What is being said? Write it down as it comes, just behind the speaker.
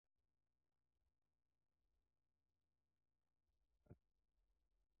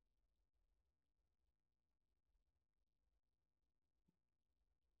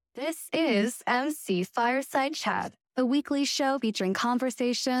This is MC Fireside Chat, a weekly show featuring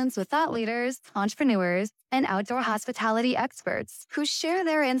conversations with thought leaders, entrepreneurs, and outdoor hospitality experts who share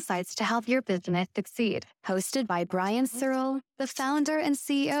their insights to help your business succeed. Hosted by Brian Searl, the founder and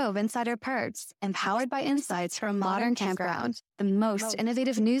CEO of Insider Perks, empowered by insights from Modern Campground, the most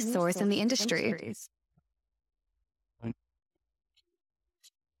innovative news source in the industry.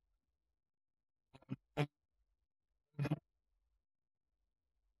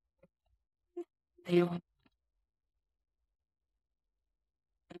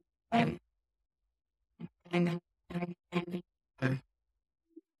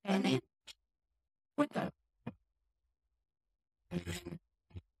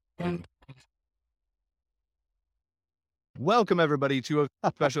 Welcome, everybody, to a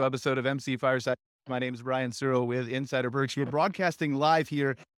special episode of MC Fireside. My name is Brian Searl with Insider Perks. We're broadcasting live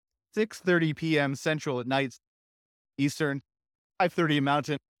here, 6:30 p.m. Central at night, Eastern, 5:30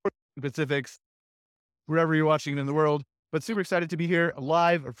 Mountain, Pacifics, wherever you're watching in the world. But super excited to be here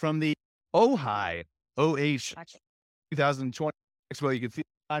live from the OHI 2020 Expo. You can see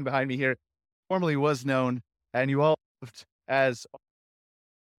the sign behind me here, formerly was known, and you all as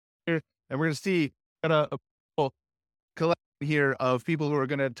here. And we're going to see a collection here of people who are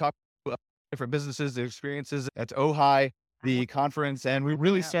going to talk about different businesses, their experiences at OHI, the conference. And we're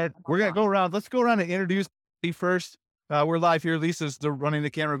going to go around. Let's go around and introduce you first. We're live here. Lisa's running the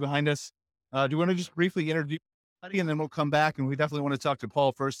camera behind us. Do you want to just briefly introduce everybody, and then we'll come back, and we definitely want to talk to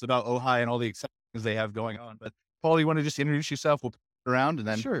Paul first about OHI and all the exciting things they have going on. But Paul, you want to just introduce yourself? We'll put around and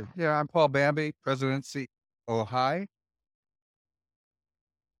then. Sure. Yeah, I'm Paul Bambei, President CEO of OHI.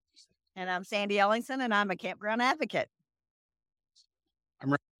 And I'm Sandy Ellingson, and I'm a campground advocate.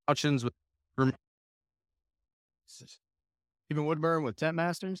 I'm Houchens with Even Woodburn with Tent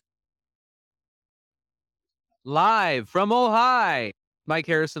Masters. Live from OHI, Mike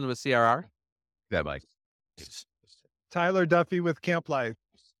Harrison with CRR. Yeah, Mike. Tyler Duffy with CampLife.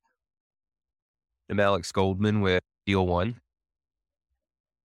 I'm Alex Goldman with Ideal One.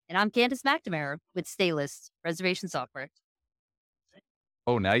 And I'm Candice McNamara with Staylist, reservation software.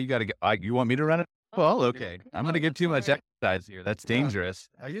 Oh, now you got to get, you want me to run it? Well, okay. I'm going to get too much exercise here. That's dangerous.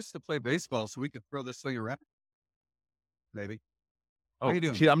 I used to play baseball, so we could throw this thing around. Maybe. Oh, How you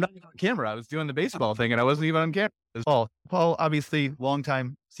doing? Gee, I'm not on camera. I was doing the baseball thing, and I wasn't even on camera. Paul, obviously,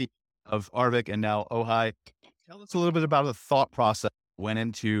 longtime CEO of ARVC and now OHI. Tell us a little bit about the thought process that went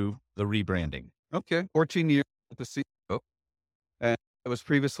into the rebranding. Okay. 14 years at the CEO. And it was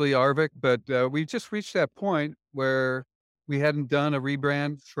previously ARVC, but we just reached that point where we hadn't done a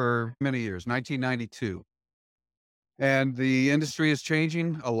rebrand for many years, 1992. And the industry is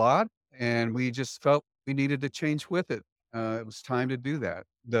changing a lot, and we just felt we needed to change with it. It was time to do that.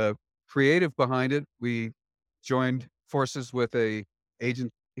 The creative behind it, we joined forces with a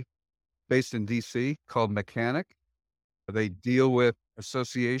agency based in DC called Mechanic. They deal with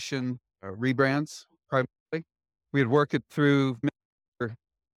association rebrands primarily. We had worked it through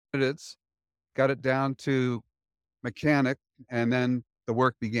minutes, got it down to Mechanic, and then the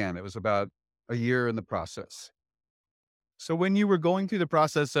work began. It was about a year in the process. So when you were going through the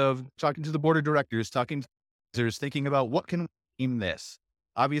process of talking to the board of directors, talking to users, thinking about what can we name this?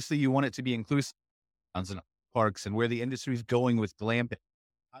 Obviously, you want it to be inclusive and parks and where the industry is going with glamping.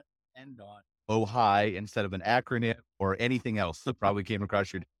 How do you end on OHI instead of an acronym or anything else that probably came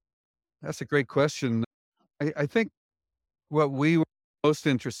across your? That's a great question. I think what we were most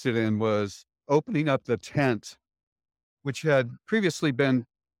interested in was opening up the tent, which had previously been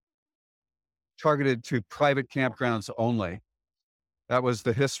targeted to private campgrounds only. That was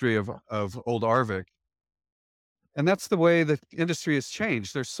the history of old ARVC. And that's the way the industry has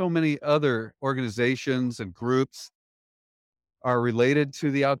changed. There's so many other organizations and groups are related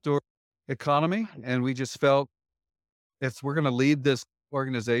to the outdoor economy. And we just felt if we're going to lead this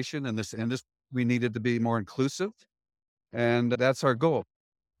organization and this industry, we needed to be more inclusive. And that's our goal,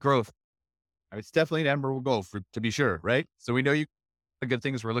 growth. It's definitely an admirable goal to be sure, right? So we know you the good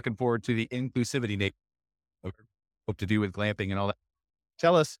things. We're looking forward to the inclusivity hope to do with glamping and all that.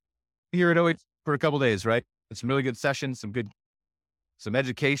 Tell us here at OH for a couple of days, right? Some really good sessions, some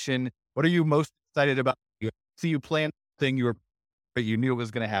education. What are you most excited about? You planned thing but you knew it was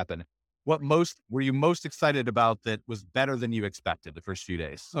going to happen. What were you most excited about that was better than you expected the first few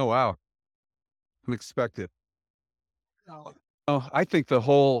days? Oh, wow. Unexpected. Oh, I think the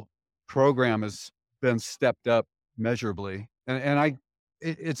whole program has been stepped up measurably. And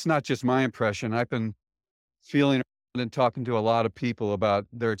it's not just my impression. I've been feeling and talking to a lot of people about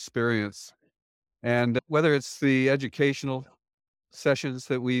their experience. And whether it's the educational sessions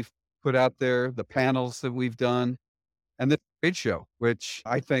that we've put out there, the panels that we've done, and this trade show, which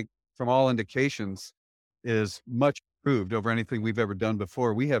I think from all indications is much improved over anything we've ever done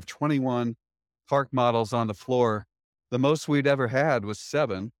before. We have 21 park models on the floor. The most we'd ever had was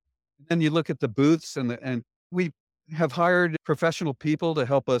 7. And you look at the booths and we have hired professional people to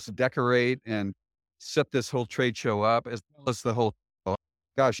help us decorate and set this whole trade show up, as well as the whole,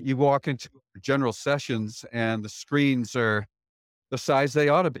 gosh, you walk into general sessions and the screens are the size they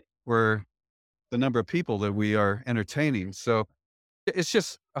ought to be for the number of people that we are entertaining. So it's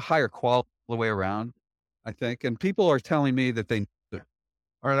just a higher quality all the way around, I think. And people are telling me that they.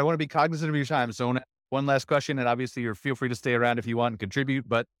 All right, I want to be cognizant of your time. So one last question, and obviously feel free to stay around if you want and contribute,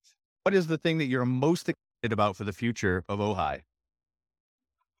 but what is the thing that you're most excited about for the future of OHI?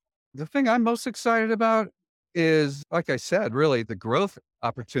 The thing I'm most excited about is, like I said, really the growth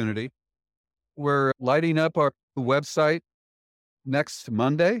opportunity. We're lighting up our website next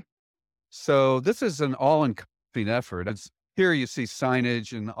Monday. So this is an all-encompassing effort. Here you see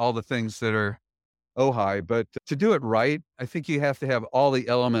signage and all the things that are OHI, but to do it right, I think you have to have all the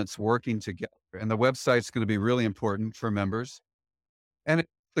elements working together. And the website's going to be really important for members. And it's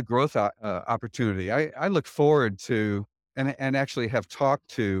the growth opportunity. I look forward to, and actually have talked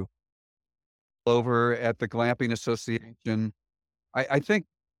to over at the Glamping Association. I think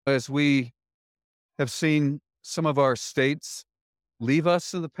as we have seen some of our states leave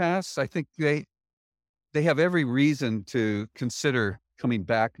us in the past, I think they have every reason to consider coming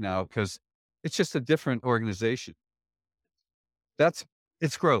back now, because it's just a different organization.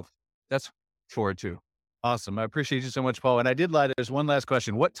 It's growth. That's forward to. Awesome. I appreciate you so much, Paul. And I did lie. There's one last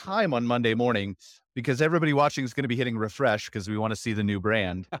question. What time on Monday morning? Because everybody watching is going to be hitting refresh because we want to see the new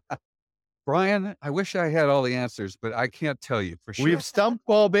brand. Brian, I wish I had all the answers, but I can't tell you for sure. We've stumped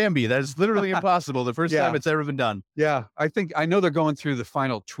Paul Bambei. That is literally impossible. The first time it's ever been done. Yeah. I know they're going through the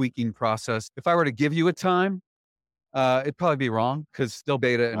final tweaking process. If I were to give you a time, it'd probably be wrong because still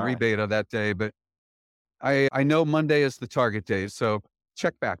beta and rebeta that day. But I know Monday is the target day. So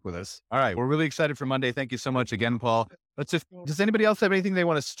check back with us. All right. We're really excited for Monday. Thank you so much again, Paul. Does anybody else have anything they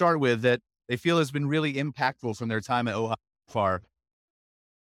want to start with that they feel has been really impactful from their time at OHI so far?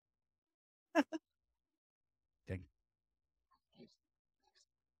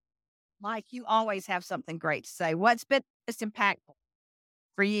 Mike, you always have something great to say. What's been most impactful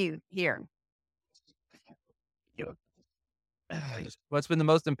for you here? What's been the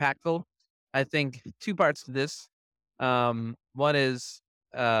most impactful? I think 2 parts to this. One is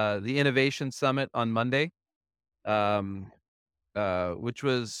the Innovation Summit on Monday, which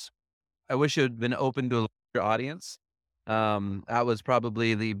was, I wish it had been open to a larger audience. That was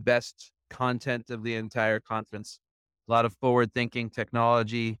probably the best content of the entire conference. A lot of forward-thinking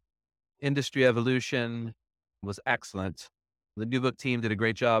technology, industry evolution was excellent. The New Book team did a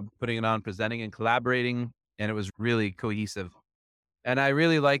great job putting it on, presenting and collaborating, and it was really cohesive. And I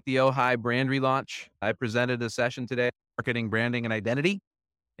really like the OHI brand relaunch. I presented a session today, marketing, branding, and identity.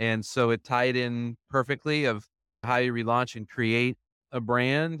 And so it tied in perfectly of how you relaunch and create a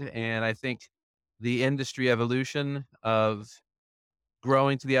brand. And I think the industry evolution of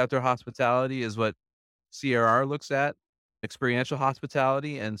growing to the outdoor hospitality is what CRR looks at, experiential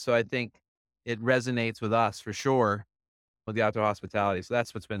hospitality. And so I think it resonates with us for sure with the outdoor hospitality. So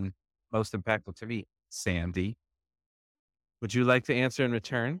that's what's been most impactful to me. Sandy, would you like to answer in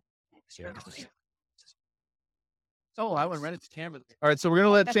return? Oh, I went right into camera. All right. So we're going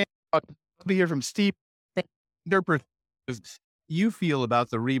to let Sandy talk. Let me hear from Steve. Their perspective, you feel about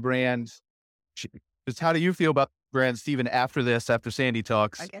the rebrand? Just how do you feel about the brand, Stephen, after Sandy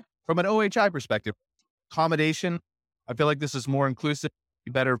talks? Okay. From an OHI perspective, accommodation, I feel like this is more inclusive,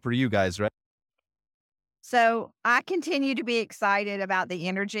 better for you guys, right? So I continue to be excited about the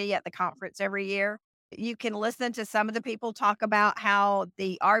energy at the conference every year. You can listen to some of the people talk about how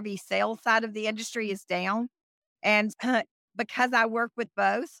the RV sales side of the industry is down. And because I work with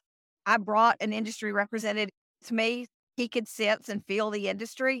both, I brought an industry representative to me. He could sense and feel the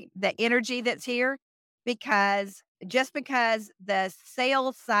industry, the energy that's here, because just because the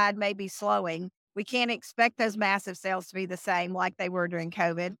sales side may be slowing, we can't expect those massive sales to be the same like they were during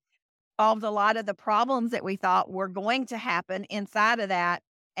COVID. Solved a lot of the problems that we thought were going to happen inside of that.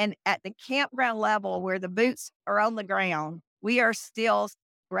 And at the campground level where the boots are on the ground, we are still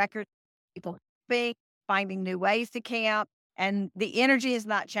record people finding new ways to camp. And the energy has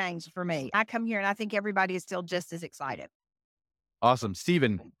not changed for me. I come here and I think everybody is still just as excited. Awesome.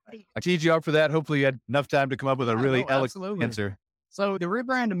 Stephen, I teed you up for that. Hopefully you had enough time to come up with a really eloquent answer. So the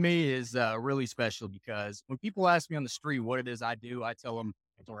rebrand to me is really special because when people ask me on the street what it is I do, I tell them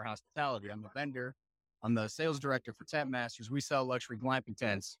outdoor hospitality. I'm a vendor. I'm the sales director for Tent Masters. We sell luxury glamping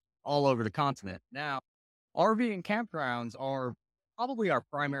tents all over the continent. Now, RV and campgrounds are probably our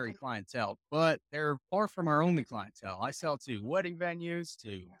primary clientele, but they're far from our only clientele. I sell to wedding venues,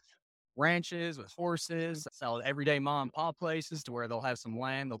 to ranches with horses, sell to everyday mom and pop places to where they'll have some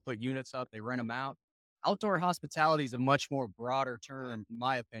land, they'll put units up, they rent them out. Outdoor hospitality is a much more broader term, in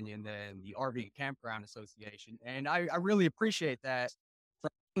my opinion, than the RV and Campground Association. And I really appreciate that from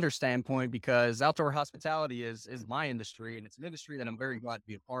their standpoint, because outdoor hospitality is my industry, and it's an industry that I'm very glad to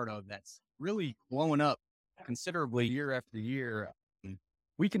be a part of that's really blowing up considerably year after year.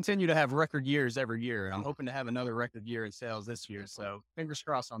 We continue to have record years every year. I'm hoping to have another record year in sales this year. So fingers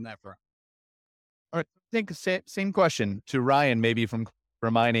crossed on that front. All right. I think same question to Ryan, maybe from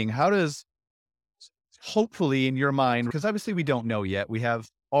mining. How does, hopefully in your mind, because obviously we don't know yet, we have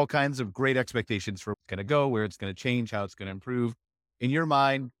all kinds of great expectations for what's going to go, where it's going to change, how it's going to improve. In your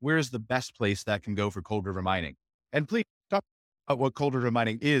mind, where's the best place that can go for Cold River Mining? And please talk about what Cold River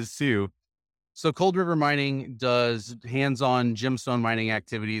Mining is too. So Cold River Mining does hands-on gemstone mining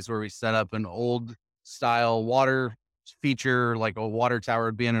activities where we set up an old style water feature, like a water tower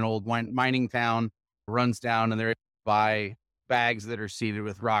would be in an old mining town, runs down, and they're able to buy bags that are seeded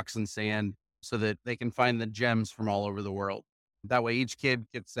with rocks and sand so that they can find the gems from all over the world. That way each kid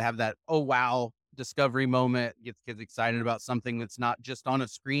gets to have that, oh, wow, discovery moment, gets kids excited about something that's not just on a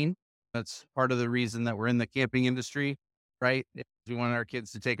screen. That's part of the reason that we're in the camping industry, right? We want our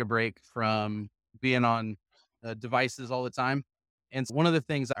kids to take a break from being on devices all the time. And one of the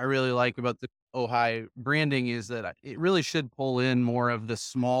things I really like about the OHI branding is that it really should pull in more of the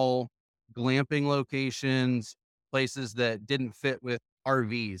small glamping locations, places that didn't fit with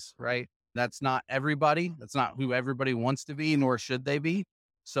RVs, right? That's not everybody. That's not who everybody wants to be, nor should they be.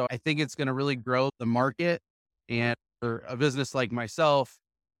 So I think it's going to really grow the market. And for a business like myself,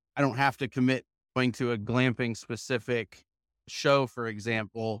 I don't have to commit going to a glamping specific show, for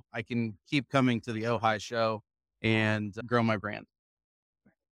example. I can keep coming to the OHI show and grow my brand.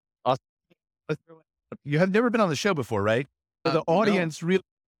 Awesome. You have never been on the show before, right? So the audience really,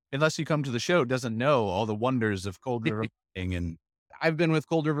 unless you come to the show, doesn't know all the wonders of Cold River Mining. And I've been with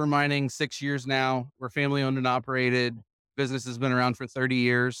Cold River Mining 6 years now. We're family owned and operated. Business has been around for 30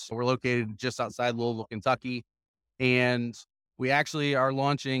 years. We're located just outside Louisville, Kentucky. And we actually are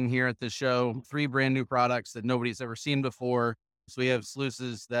launching here at the show 3 brand new products that nobody's ever seen before. So we have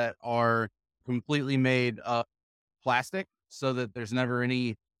sluices that are completely made of plastic so that there's never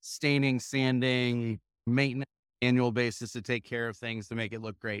any staining, sanding, maintenance, annual basis to take care of things to make it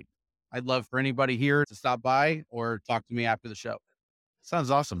look great. I'd love for anybody here to stop by or talk to me after the show.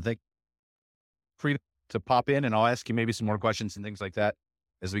 Sounds awesome. Thank you. Free to pop in, and I'll ask you maybe some more questions and things like that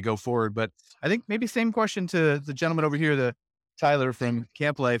as we go forward. But I think maybe same question to the gentleman over here, the Tyler from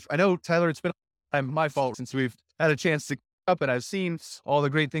CampLife. I know, Tyler, it's been my fault since we've had a chance to up, and I've seen all the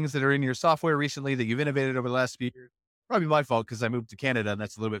great things that are in your software recently that you've innovated over the last few years. Probably my fault because I moved to Canada and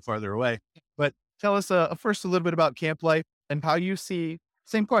that's a little bit farther away. But tell us first a little bit about CampLife and how you see,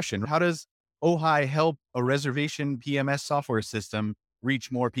 same question, how does OHI help a reservation PMS software system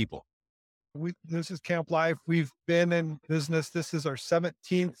reach more people? This is CampLife. We've been in business. This is our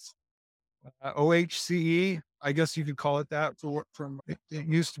 17th OHCE. I guess you could call it that. It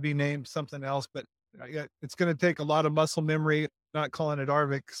used to be named something else, but it's going to take a lot of muscle memory. Not calling it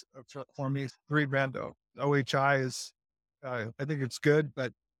ARVC for me. Rebrand OHI is, I think it's good,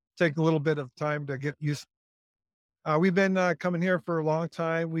 but take a little bit of time to get used. We've been coming here for a long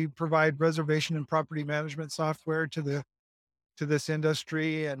time. We provide reservation and property management software to this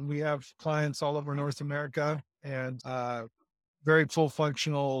industry, and we have clients all over North America, and very full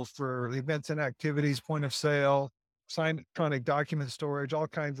functional for events and activities, point of sale, signed electronic document storage, all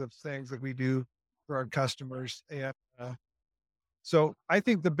kinds of things that we do for our customers. And so I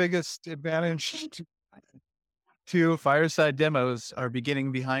think the biggest advantage to Fireside demos are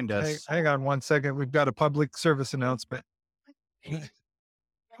beginning behind us. hang on one second. We've got a public service announcement.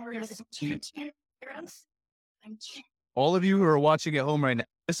 All of you who are watching at home right now,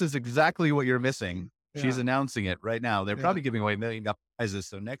 this is exactly what you're missing. Yeah. She's announcing it right now. They're Yeah. probably giving away $1 million prizes.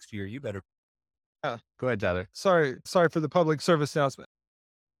 So next year, you better. Yeah. Go ahead, Tyler. Sorry for the public service announcement.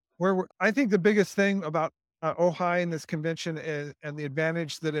 I think the biggest thing about OHI and this convention and the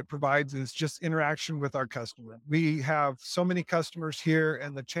advantage that it provides is just interaction with our customer. We have so many customers here,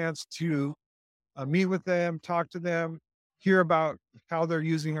 and the chance to meet with them, talk to them, hear about how they're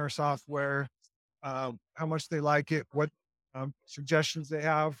using our software, how much they like it, what suggestions they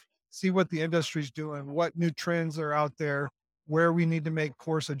have, see what the industry's doing, what new trends are out there, where we need to make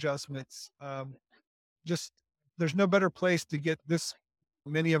course adjustments. Just there's no better place to get this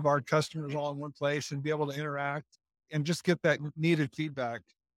many of our customers all in one place and be able to interact and just get that needed feedback.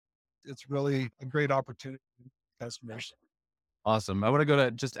 it's really a great opportunity for customers. Awesome. I want to go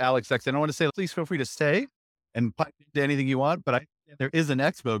to just Alex next. And I want to say, please feel free to stay and pipe into anything you want. But there is an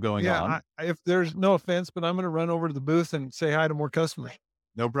expo going on. If there's no offense, but I'm going to run over to the booth and say hi to more customers.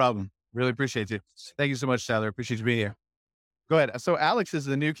 No problem. Really appreciate you. Thank you so much, Tyler. Appreciate you being here. Go ahead. So Alex is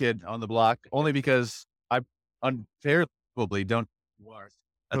the new kid on the block, only because I unfairly don't.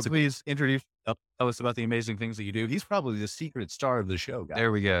 So please introduce, tell us about the amazing things that you do. He's probably the secret star of the show, guys.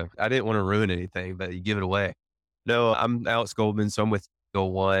 There we go. I didn't want to ruin anything, but you give it away. No, I'm Alex Goldman, so I'm with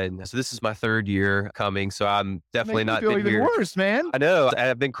Ideal One. So this is my third year coming, so I'm definitely not feel been even here. worse, man. I know.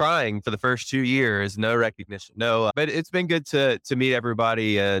 I've been crying for the first 2 years. No recognition. No, but it's been good to meet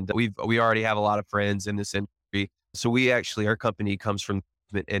everybody, and we already have a lot of friends in this industry. So our company comes from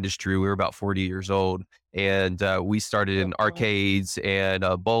the industry. We were about 40 years old, and we started in arcades and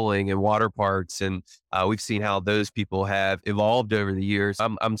bowling and water parks, and we've seen how those people have evolved over the years.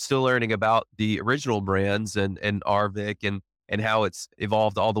 I'm still learning about the original brands and ARVC and how it's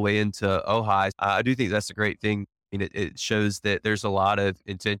evolved all the way into OHI. I do think that's a great thing. I mean, it shows that there's a lot of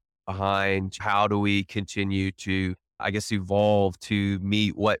intent behind how do we continue to, I guess, evolve to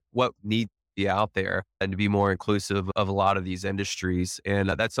meet what needs to be out there and to be more inclusive of a lot of these industries. And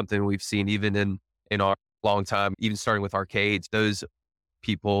that's something we've seen even in our long time, even starting with arcades. Those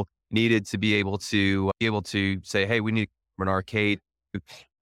people needed to be able to say, hey, we need an arcade,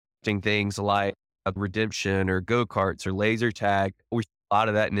 things like redemption or go-karts or laser tag. We see a lot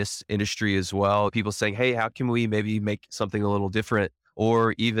of that in this industry as well. People saying, hey, how can we maybe make something a little different?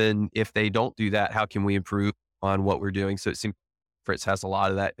 Or even if they don't do that, how can we improve on what we're doing? So it seems Fritz has a lot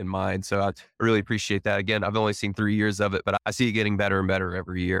of that in mind. So I really appreciate that. Again, I've only seen 3 years of it, but I see it getting better and better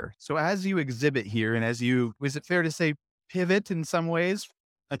every year. So as you exhibit here and is it fair to say pivot in some ways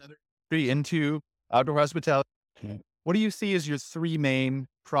into outdoor hospitality? What do you see as your three main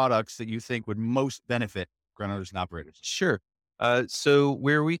products that you think would most benefit ground owners and operators? Sure. So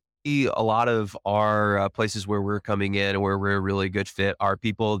where we see a lot of our places where we're coming in and where we're a really good fit are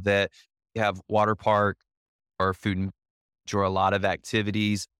people that have water park or food and or a lot of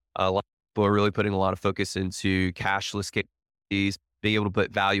activities. A lot of people are really putting a lot of focus into cashless capabilities, being able to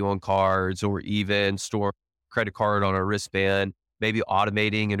put value on cards or even store credit card on a wristband, maybe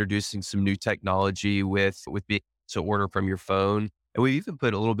automating, introducing some new technology with being able to order from your phone. And we've even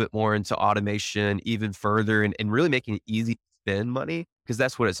put a little bit more into automation even further and really making it easy to spend money, because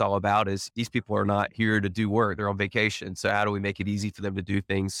that's what it's all about is these people are not here to do work. They're on vacation. So how do we make it easy for them to do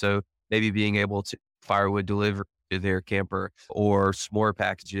things? So maybe being able to firewood deliver to their camper or s'more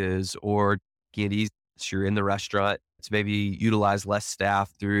packages or getting it easy if you're in the restaurant to maybe utilize less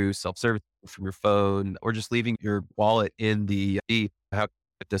staff through self-service from your phone or just leaving your wallet in the how to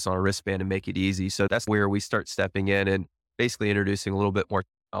put this on a wristband and make it easy. So that's where we start stepping in and basically introducing a little bit more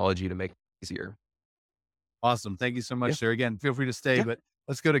technology to make it easier. Awesome. Thank you so much, sir. Again, feel free to stay, but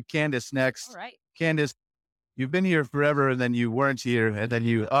let's go to Candice next. All right. Candice, you've been here forever and then you weren't here and then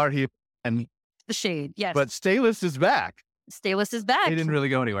you are here and The shade. Yes. but Staylist is back. Staylist is back. They didn't really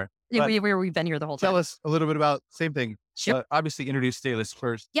go anywhere. Yeah, But we've been here the whole time. tell us a little bit about same thing. Sure. Obviously introduce Staylist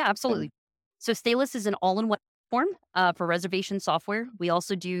first. Yeah, absolutely. So Staylist is an all-in-one platform for reservation software. We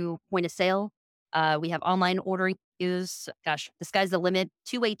also do point of sale. We have online ordering. Use, the sky's the limit.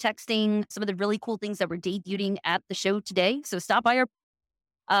 Two-way texting. Some of the really cool things that we're debuting at the show today. So stop by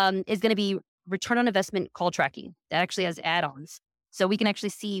our is going to be return on investment call tracking. That actually has add-ons, so we can actually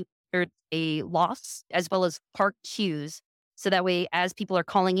see there's a loss as well as park queues. So that way, as people are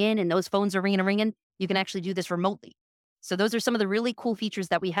calling in and those phones are ringing, you can actually do this remotely. So those are some of the really cool features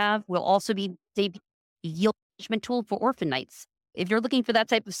that we have. We'll also be debuting a yield management tool for orphan nights. If you're looking for that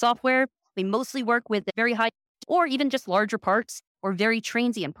type of software, we mostly work with very high or even just larger parks or very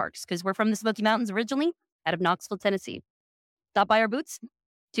transient parks because we're from the Smoky Mountains originally out of Knoxville, Tennessee. Stop by our booths,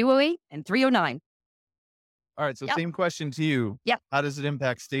 208 and 309. All right. So same question to you. Yeah. How does it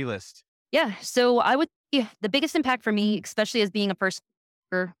impact Staylist? Yeah. So I would say the biggest impact for me, especially as being a first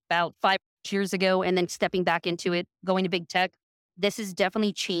for about 5 years ago and then stepping back into it, going to big tech, this is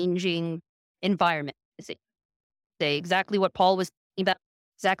definitely changing environment. Say exactly what Paul was talking about,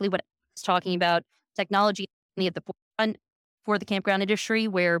 exactly what I was talking about, technology at the forefront for the campground industry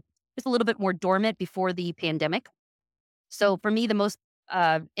where it's a little bit more dormant before the pandemic. So for me, the most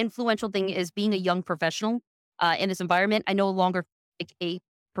influential thing is being a young professional in this environment. I no longer like a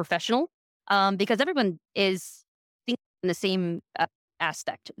professional because everyone is thinking in the same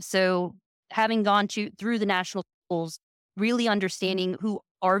aspect. So having gone through the national schools, really understanding who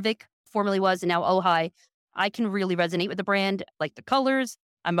ARVC formerly was and now OHI, I can really resonate with the brand, like the colors.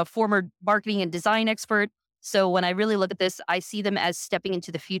 I'm a former marketing and design expert. So when I really look at this, I see them as stepping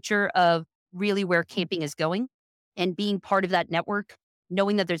into the future of really where camping is going and being part of that network,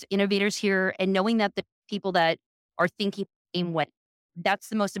 knowing that there's innovators here and knowing that the people that are thinking the same way. That's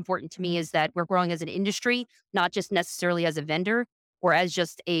the most important to me, is that we're growing as an industry, not just necessarily as a vendor or as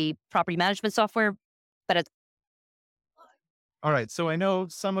just a property management software, but as All right. So I know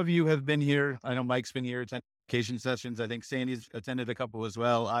some of you have been here. I know Mike's been here attending education sessions. I think Sandy's attended a couple as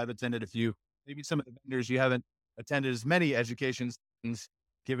well. I've attended a few. Maybe some of the vendors you haven't attended as many education sessions,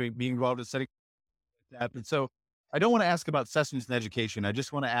 being involved in setting that. And so I don't want to ask about sessions in education. I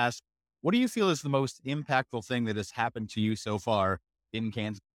just want to ask, what do you feel is the most impactful thing that has happened to you so far in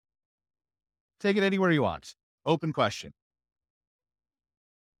Kansas? Take it anywhere you want. Open question.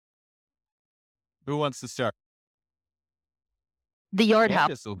 Who wants to start? the yard house.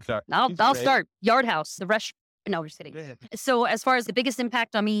 Candice will start. I'll She's I'll great. start. Yard house, the restaurant. No, we're just kidding. Go ahead. So as far as the biggest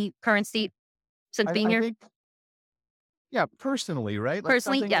impact on me, current state, since being I here, think, yeah, personally, right?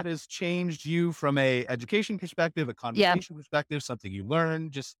 Personally, something yeah. that has changed you from a education perspective, a conversation perspective, something you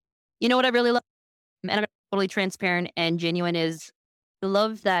learned, just you know what I really love, and I'm totally transparent and genuine, is I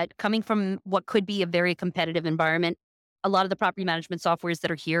love that coming from what could be a very competitive environment, a lot of the property management softwares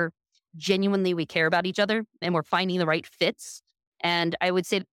that are here, genuinely we care about each other and we're finding the right fits. And I would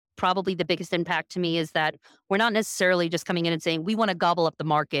say probably the biggest impact to me is that we're not necessarily just coming in and saying, we want to gobble up the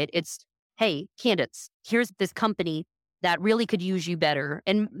market. It's, hey, Candice, here's this company that really could use you better.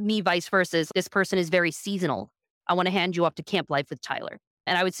 And me, vice versa. This person is very seasonal. I want to hand you off to CampLife with Tyler.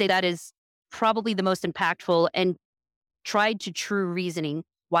 And I would say that is probably the most impactful and tried to true reasoning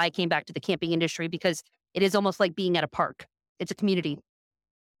why I came back to the camping industry, because it is almost like being at a park. It's a community.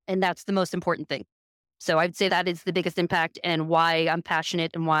 And that's the most important thing. So I'd say that is the biggest impact and why I'm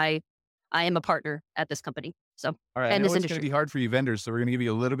passionate and why I am a partner at this company. So, all right. I and know this it's going to industry. be hard for you vendors, so we're going to give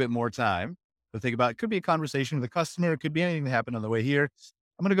you a little bit more time to think about. It could be a conversation with a customer. It could be anything that happened on the way here.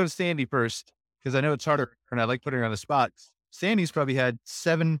 I'm going to go to Sandy first because I know it's harder and I like putting her on the spot. Sandy's probably had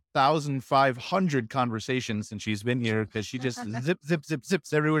 7,500 conversations since she's been here because she just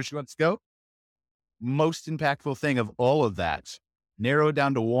zips everywhere she wants to go. Most impactful thing of all of that, narrow it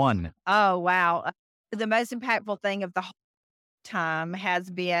down to one. Oh, wow. The most impactful thing of the whole time has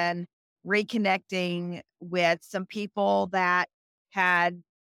been reconnecting with some people that had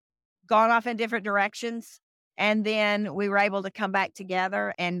gone off in different directions. And then we were able to come back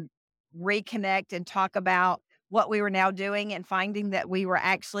together and reconnect and talk about what we were now doing and finding that we were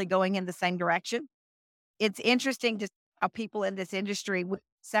actually going in the same direction. It's interesting to see how people in this industry would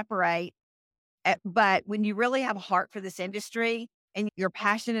separate. But when you really have a heart for this industry and you're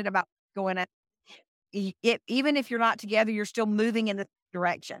passionate about going at it, even if you're not together, you're still moving in the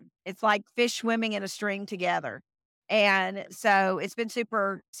direction. It's like fish swimming in a stream together. And so it's been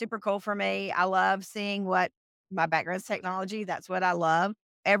super, super cool for me. I love seeing what my background is technology. That's what I love.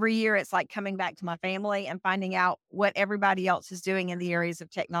 Every year, it's like coming back to my family and finding out what everybody else is doing in the areas of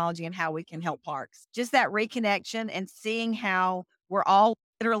technology and how we can help parks. Just that reconnection and seeing how we're all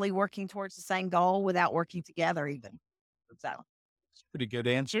literally working towards the same goal without working together even. So Pretty good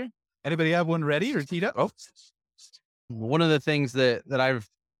answer. Anybody have one ready or teed up? Oh, One of the things that I've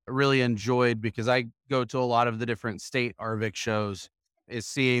really enjoyed, because I go to a lot of the different state ARVC shows, is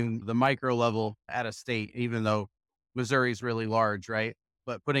seeing the micro level at a state, even though Missouri's really large, right?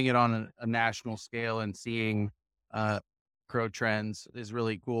 But putting it on a national scale and seeing macro trends is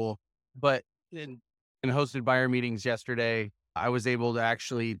really cool. But in hosted buyer meetings yesterday, I was able to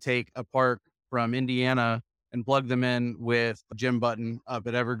actually take a park from Indiana and plug them in with Jim Button up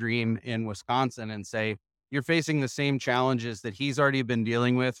at Evergreen in Wisconsin and say, you're facing the same challenges that he's already been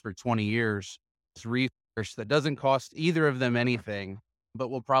dealing with for 20 years. It's research that doesn't cost either of them anything, but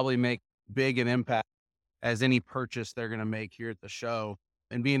will probably make big an impact as any purchase they're going to make here at the show.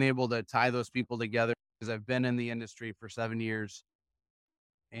 And being able to tie those people together, because I've been in the industry for 7 years,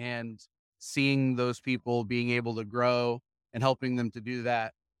 and seeing those people being able to grow and helping them to do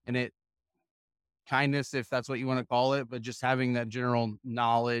that. And it, kindness, if that's what you want to call it, but just having that general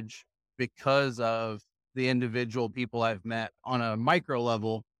knowledge because of the individual people I've met on a micro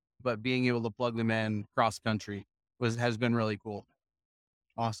level, but being able to plug them in cross country has been really cool.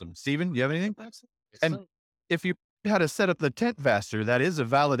 awesome. Steven, do you have anything? And if you had to set up the tent faster, that is a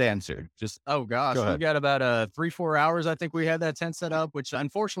valid answer. Just Oh gosh, Go we ahead. got about 3-4 hours. I think we had that tent set up, which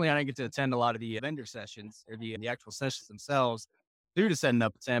unfortunately I didn't get to attend a lot of the vendor sessions or the actual sessions themselves due to setting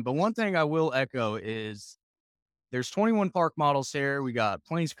up a tent. But one thing I will echo is there's 21 park models here. We got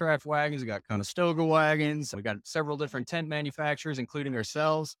Plainscraft wagons, we got Conestoga wagons, we got several different tent manufacturers, including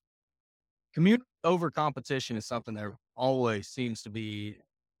ourselves. Community over competition is something that always seems to be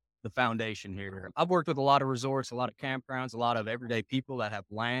the foundation here. I've worked with a lot of resorts, a lot of campgrounds, a lot of everyday people that have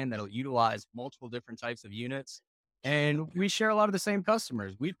land that'll utilize multiple different types of units. And we share a lot of the same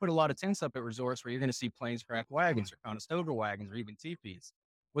customers. We put a lot of tents up at resorts where you're going to see planes, craft wagons, or Conestoga wagons, or even teepees.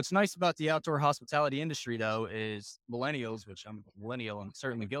 What's nice about the outdoor hospitality industry, though, is millennials, which I'm a millennial and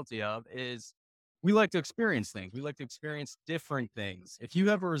certainly guilty of, is we like to experience things. We like to experience different things. If you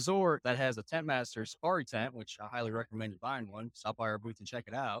have a resort that has a tent master safari tent, which I highly recommend you buying one, stop by our booth and check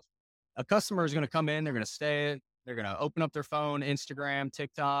it out. A customer is going to come in, they're going to stay, they're going to open up their phone, Instagram,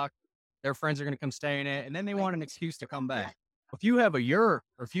 TikTok, their friends are going to come stay in it, and then they want an excuse to come back. If you have a yurt,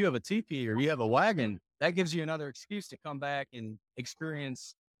 or if you have a teepee, or you have a wagon, that gives you another excuse to come back and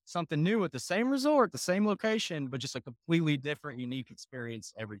experience something new at the same resort, the same location, but just a completely different, unique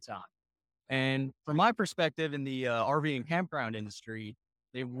experience every time. And from my perspective in the RV and campground industry,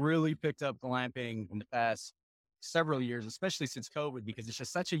 they've really picked up glamping in the past several years, especially since COVID, because it's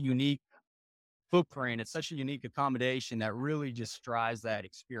just such a unique footprint. It's such a unique accommodation that really just drives that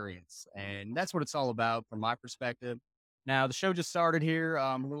experience. And that's what it's all about from my perspective. Now, the show just started here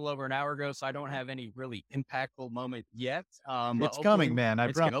a little over an hour ago, so I don't have any really impactful moment yet. It's coming, man.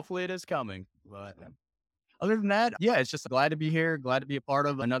 Hopefully it is coming. But other than that, yeah, it's just glad to be here, glad to be a part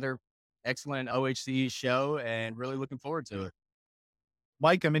of another excellent OHC show, and really looking forward to it.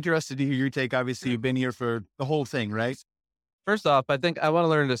 Mike, I'm interested to hear your take. Obviously, you've been here for the whole thing, right? First off, I think I want to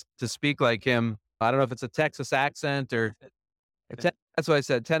learn to speak like him. I don't know if it's a Texas accent or that's what I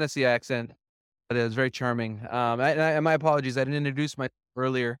said, Tennessee accent, but it was very charming. And my apologies, I didn't introduce myself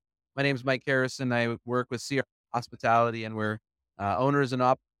earlier. My name is Mike Harrison. I work with CRR Hospitality, and we're owners and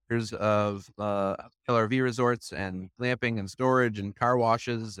operators of LRV resorts and glamping and storage and car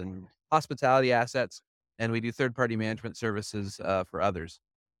washes and hospitality assets. And we do third-party management services for others.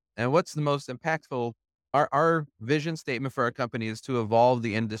 And what's the most impactful? Our vision statement for our company is to evolve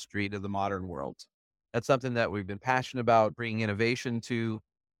the industry to the modern world. That's something that we've been passionate about, bringing innovation to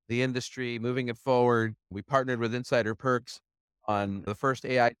the industry, moving it forward. We partnered with Insider Perks on the first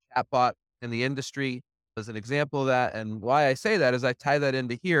AI chatbot in the industry as an example of that. And why I say that is I tie that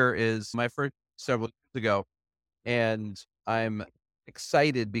into here is my first several years ago. And I'm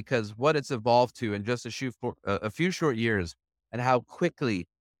excited because what it's evolved to in just a few short years, and how quickly,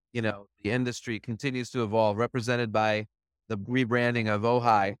 the industry continues to evolve, represented by the rebranding of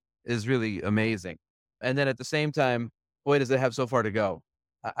OHI, is really amazing. And then at the same time, boy, does it have so far to go.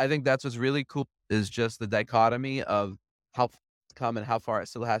 I think that's what's really cool, is just the dichotomy of how far it's come and how far it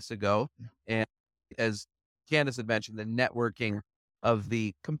still has to go. And as Candice had mentioned, the networking of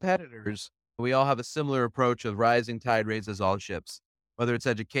the competitors, we all have a similar approach of rising tide raises all ships, whether it's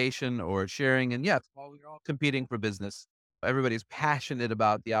education or sharing. And yes, while we're all competing for business, everybody's passionate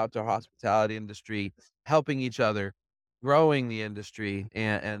about the outdoor hospitality industry, helping each other, growing the industry.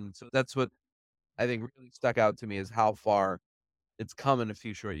 And so that's what I think really stuck out to me, is how far it's come in a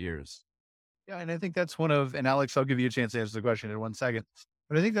few short years. Yeah. And I think that's and Alex, I'll give you a chance to answer the question in 1 second,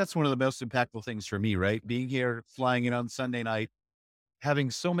 but I think that's one of the most impactful things for me, right? Being here, flying in on Sunday night, having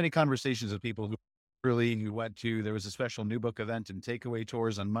so many conversations with people who went to, there was a special new book event and takeaway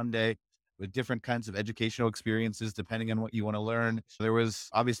tours on Monday with different kinds of educational experiences, depending on what you want to learn. There was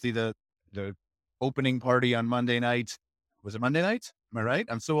obviously the opening party on Monday night. Was it Monday night? Am I right?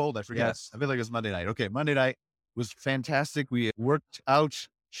 I'm so old, I forget. Yes. I feel like it was Monday night. Okay, Monday night was fantastic. We worked out,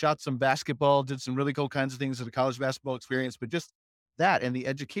 shot some basketball, did some really cool kinds of things with the college basketball experience, but just that and the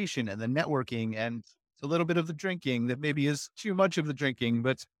education and the networking and a little bit of the drinking that maybe is too much of the drinking,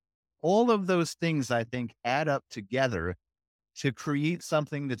 but all of those things I think add up together to create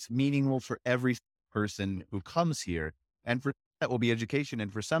something that's meaningful for every person who comes here. And for that will be education.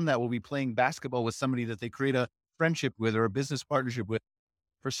 And for some, that will be playing basketball with somebody that they create a friendship with or a business partnership with.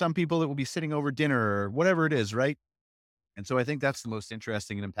 For some people, it will be sitting over dinner or whatever it is, right? And so I think that's the most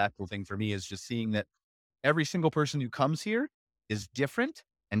interesting and impactful thing for me, is just seeing that every single person who comes here is different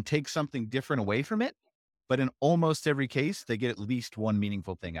and takes something different away from it. But in almost every case, they get at least one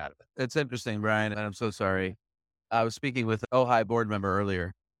meaningful thing out of it. It's interesting, Brian, and I'm so sorry. I was speaking with an OHI board member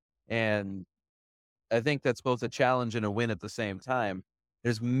earlier, and I think that's both a challenge and a win at the same time.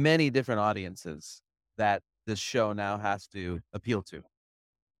 There's many different audiences that this show now has to appeal to.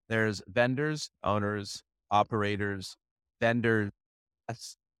 There's vendors, owners, operators, vendors,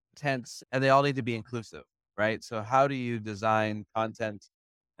 tents, and they all need to be inclusive, right? So how do you design content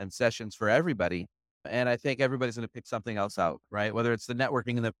and sessions for everybody? And I think everybody's going to pick something else out, right? Whether it's the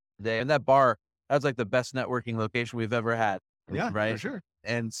networking in the day, and that bar, that's like the best networking location we've ever had. Yeah, right. For sure.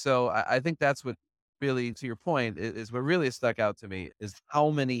 And so I think that's what really, to your point, is what really stuck out to me, is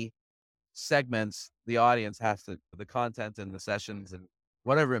how many segments the audience has to, the content and the sessions and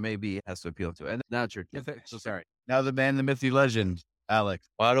whatever it may be, it has to appeal to it. And now it's your kid. So sorry. Now the man, the myth, the legend, Alex.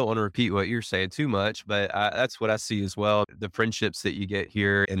 Well, I don't want to repeat what you're saying too much, but that's what I see as well. The friendships that you get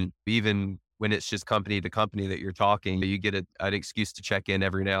here, and even when it's just company to company that you're talking, you get an excuse to check in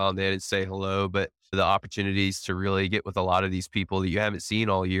every now and then and say hello. But the opportunities to really get with a lot of these people that you haven't seen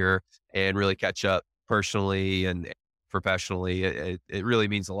all year and really catch up personally and professionally, it really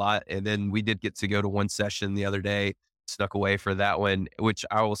means a lot. And then we did get to go to one session the other day, snuck away for that one, which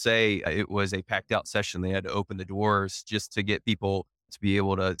I will say it was a packed out session. They had to open the doors just to get people to be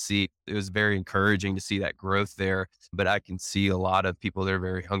able to see. It was very encouraging to see that growth there, but I can see a lot of people that are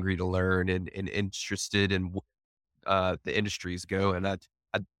very hungry to learn and interested in the industries go. And I'd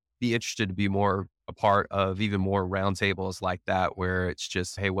be interested to be more a part of even more roundtables like that, where it's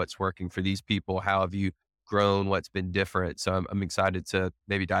just, hey, what's working for these people? How have you grown? What's been different? So I'm excited to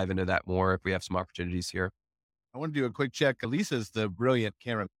maybe dive into that more if we have some opportunities here. I want to do a quick check. Lisa's the brilliant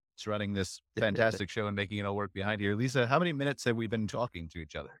camera running this fantastic show and making it all work behind here. Lisa, how many minutes have we been talking to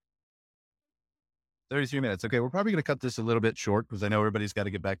each other? 33 minutes. Okay, we're probably going to cut this a little bit short because I know everybody's got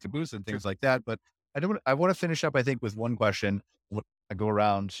to get back to booths and things like that. But I want to finish up, I think, with one question. I go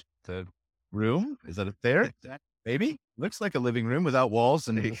around the room. Is that there? Maybe. Looks like a living room without walls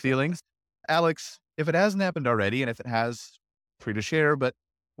and ceilings. Alex, if it hasn't happened already, and if it has, free to share, but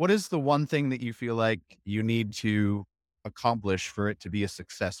what is the one thing that you feel like you need to accomplish for it to be a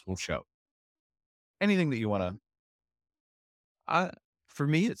successful show? Anything that you want to. For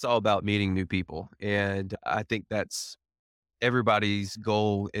me, it's all about meeting new people. And I think that's everybody's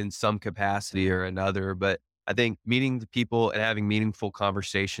goal in some capacity or another. But I think meeting the people and having meaningful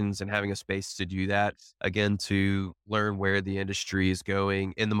conversations and having a space to do that, again, to learn where the industry is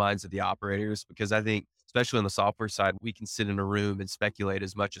going in the minds of the operators, because I think, especially on the software side, we can sit in a room and speculate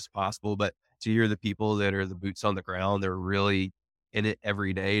as much as possible, but to hear the people that are the boots on the ground, they're really in it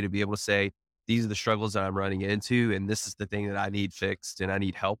every day, to be able to say, these are the struggles that I'm running into, and this is the thing that I need fixed and I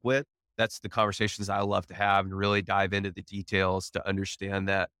need help with. That's the conversations I love to have and really dive into the details to understand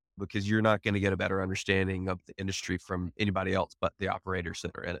that, because you're not going to get a better understanding of the industry from anybody else but the operators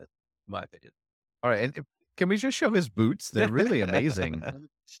that are in it, in my opinion. All right. And can we just show his boots? They're really amazing.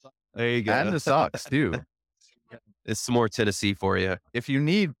 There you go. And the socks too. It's some more Tennessee for you. If you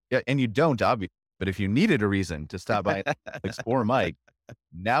need, and you don't, obviously, but if you needed a reason to stop by or Mike,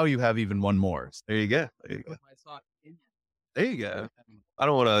 now you have even one more. There you go. There you go. There you go. I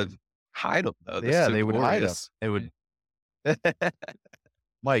don't want to hide them though. Yeah, they would hide us. They would.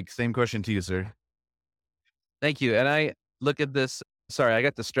 Mike, same question to you, sir. Thank you. And I look at this. Sorry, I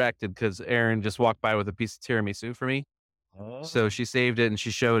got distracted because Erin just walked by with a piece of tiramisu for me. Oh. So she saved it and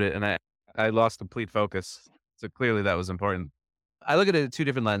she showed it, and I lost complete focus. So clearly that was important. I look at it at two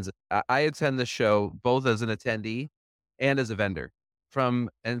different lenses. I attend the show both as an attendee and as a vendor. And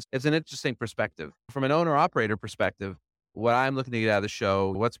it's an interesting perspective. From an owner operator perspective, what I'm looking to get out of the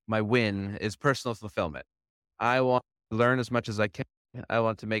show, what's my win, is personal fulfillment. I want to learn as much as I can. I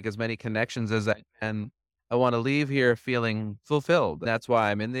want to make as many connections as I can. I want to leave here feeling fulfilled. That's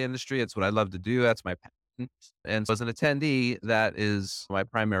why I'm in the industry. It's what I love to do. That's my passion. And so as an attendee, that is my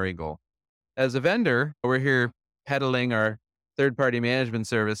primary goal. As a vendor, we're here peddling our third-party management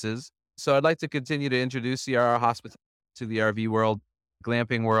services. So I'd like to continue to introduce CRR Hospitality to the RV world,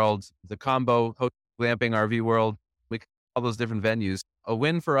 glamping world, the combo glamping RV world. We can all those different venues. A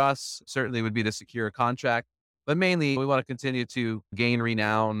win for us certainly would be to secure a contract, but mainly we want to continue to gain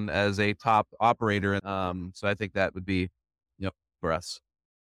renown as a top operator. So I think that would be, for us.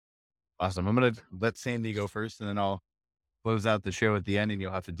 Awesome. I'm going to let Sandy go first, and then I'll close out the show at the end, and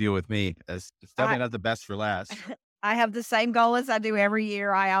you'll have to deal with me, as it's definitely not the best for last. I have the same goal as I do every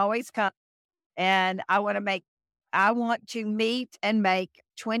year. I always come, and I want to meet and make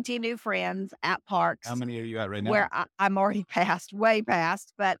 20 new friends at parks. How many are you at right now? Where I'm already way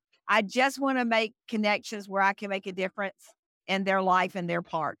past, but I just want to make connections where I can make a difference in their life and their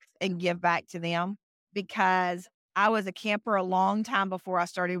parks and give back to them, because I was a camper a long time before I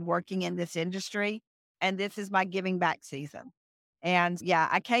started working in this industry, and this is my giving back season. And yeah,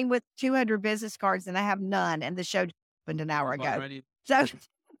 I came with 200 business cards and I have none, and the show opened an hour ago. So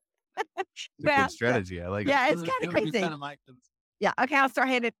good strategy. I like it. Yeah, it's kind of crazy. Yeah. Okay. I'll start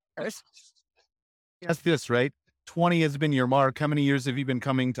heading first. That's this, right? 20 has been your mark. How many years have you been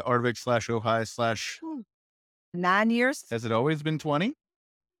coming to ARVC/OHI/ 9 years. Has it always been 20?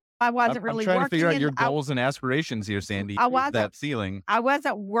 I wasn't really trying working. To figure out your goals and aspirations here, Sandy. That ceiling. I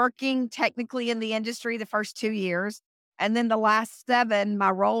wasn't working technically in the industry the first 2 years. And then the last 7,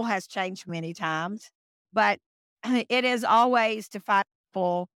 my role has changed many times. But it is always to find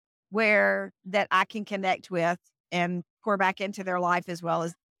people that I can connect with and pour back into their life as well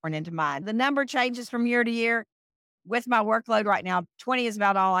as pouring into mine. The number changes from year to year. With my workload right now, 20 is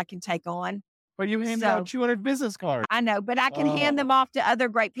about all I can take on. But you handed out 200 business cards. I know, but I can hand them off to other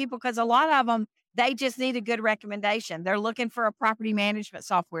great people because a lot of them, they just need a good recommendation. They're looking for a property management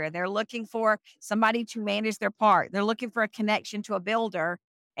software. They're looking for somebody to manage their park. They're looking for a connection to a builder.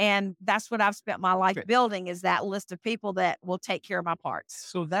 And that's what I've spent my life building, is that list of people that will take care of my parks.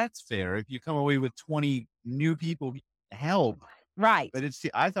 So that's fair. If you come away with 20 new people, help. Right. But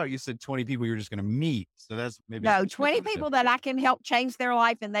I thought you said 20 people you're just going to meet. So that's maybe. No, 20 people that I can help change their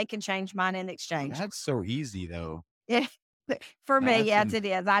life and they can change mine in exchange. That's so easy though. Yeah. For me, yes, it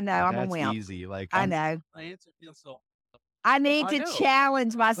is. I know. I'm a wimp. Easy. Like, I know. My answer feels so. I need to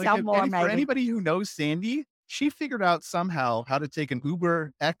challenge myself more, maybe. For anybody who knows Sandy, she figured out somehow how to take an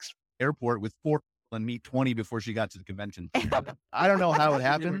Uber X airport with 4 people and meet 20 before she got to the convention. I don't know how it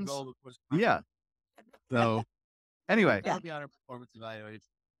happens. Yeah. So anyway. That'll be on our performance evaluation.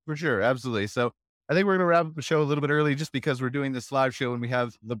 For sure. Absolutely. So I think we're going to wrap up the show a little bit early just because we're doing this live show and we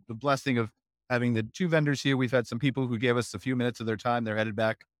have the blessing of having the 2 vendors here. We've had some people who gave us a few minutes of their time. They're headed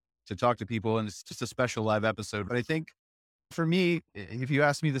back to talk to people, and it's just a special live episode. But I think for me, if you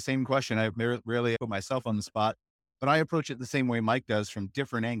ask me the same question, I rarely put myself on the spot, but I approach it the same way Mike does, from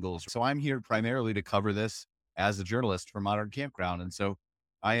different angles. So I'm here primarily to cover this as a journalist for Modern Campground. And so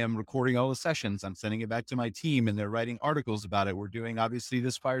I am recording all the sessions. I'm sending it back to my team and they're writing articles about it. We're doing obviously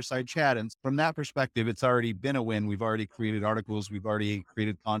this fireside chat. And from that perspective, it's already been a win. We've already created articles. We've already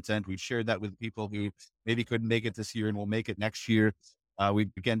created content. We've shared that with people who maybe couldn't make it this year and will make it next year. We've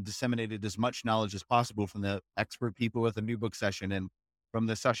again disseminated as much knowledge as possible from the expert people with the new book session and from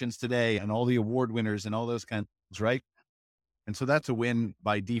the sessions today and all the award winners and all those kinds of things, right? And so that's a win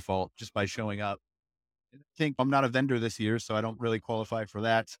by default, just by showing up. I think I'm not a vendor this year, so I don't really qualify for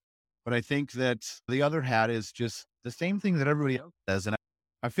that. But I think that the other hat is just the same thing that everybody else does. And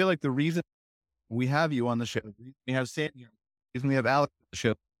I feel like the reason we have you on the show, we have Sam here, the reason we have Alex on the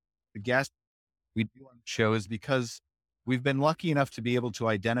show, the guest we do on the show, is because we've been lucky enough to be able to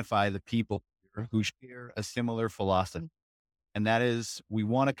identify the people who share a similar philosophy. And that is, we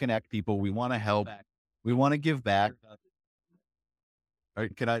want to connect people. We want to help. We want to give back. All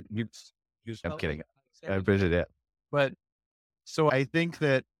right, can I? I'm kidding. I appreciate it. But so I think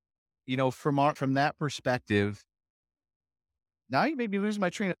that, you know, from that perspective, now you made me lose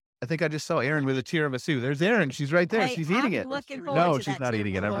my train. I think I just saw Erin with a tiramisu. There's Erin. She's right there. Hey, She's eating it. No, she's not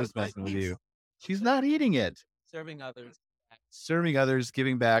eating it. I'm just messing with you. She's not eating it. Serving others. Serving others,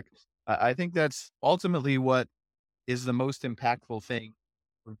 giving back. I think that's ultimately what is the most impactful thing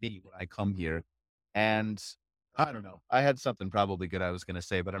for me when I come here. And I don't know. I had something probably good I was going to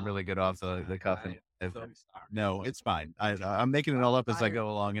say, but I'm really good off the cuff. No, it's fine. I'm making it all up as I go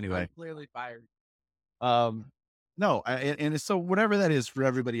along anyway. I'm clearly fired. No, and so whatever that is for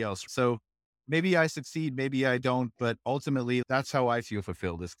everybody else. So maybe I succeed, maybe I don't, but ultimately that's how I feel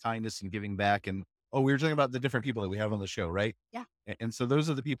fulfilled, is kindness and giving back. And we were talking about the different people that we have on the show, right? Yeah. And so those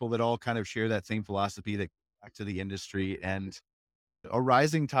are the people that all kind of share that same philosophy, that go back to the industry, and a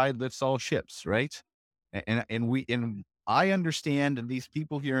rising tide lifts all ships, right? And I understand, and these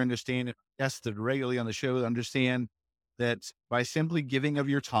people here understand, and guests that are regularly on the show understand, that by simply giving of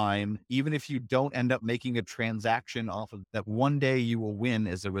your time, even if you don't end up making a transaction off of that, one day you will win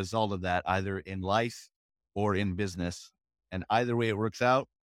as a result of that, either in life or in business. And either way it works out,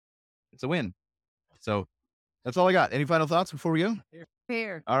 it's a win. So that's all I got. Any final thoughts before we go?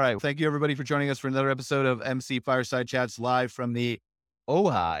 Here. All right. Thank you everybody for joining us for another episode of MC Fireside Chats, live from the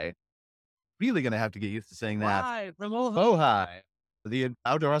OHI. Really going to have to get used to saying that. Live from OHI. OHI. The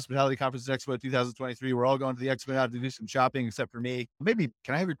Outdoor Hospitality Conference Expo 2023. We're all going to the expo now to do some shopping, except for me. Maybe,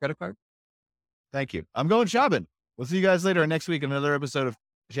 can I have your credit card? Thank you. I'm going shopping. We'll see you guys later next week on another episode of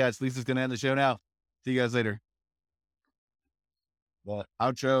Chats. Lisa's going to end the show now. See you guys later. The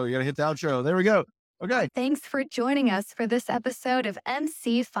outro. You got to hit the outro. There we go. Okay. Thanks for joining us for this episode of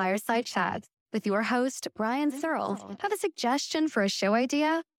MC Fireside Chats with your host, Brian Searl. Have a suggestion for a show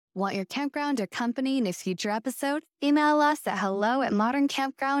idea? Want your campground or company in a future episode? Email us at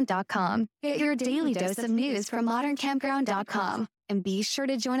hello@moderncampground.com. Get your daily dose of news from moderncampground.com. And be sure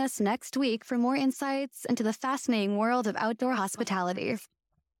to join us next week for more insights into the fascinating world of outdoor hospitality.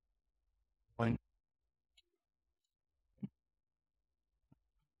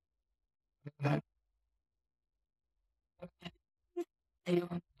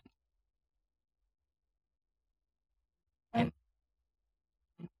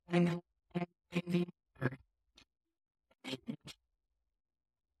 I know.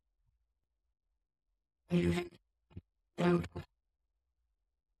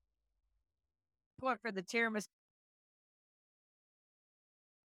 Going for the tiramisu.